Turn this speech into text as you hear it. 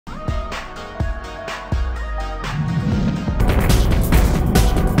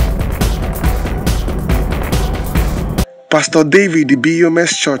Pastor David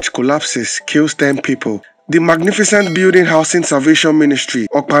Ibiyeomie'S church collapses, kills 10 people. The magnificent building housing Salvation Ministry,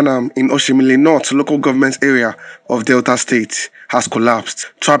 Okpanam, in Oshimile North local government area of Delta State, has collapsed,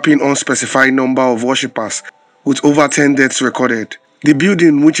 trapping unspecified number of worshippers, with over 10 deaths recorded. The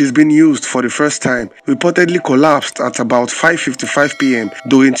building, which is being used for the first time, reportedly collapsed at about 5:55 p.m.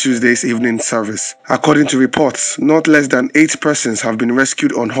 during Tuesday's evening service. According to reports, not less than 8 persons have been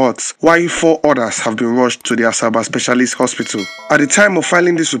rescued unhurt, while 4 others have been rushed to the Asaba Specialist Hospital. At the time of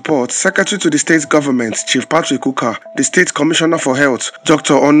filing this report, Secretary to the State Government, Chief Patrick Uka, the State Commissioner for Health,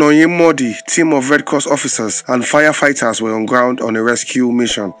 Dr. Onoye, team of Red Cross officers and firefighters were on ground on a rescue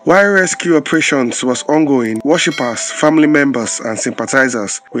mission. While rescue operations was ongoing, worshippers, family members, and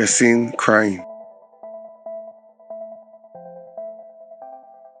sympathizers were seen crying.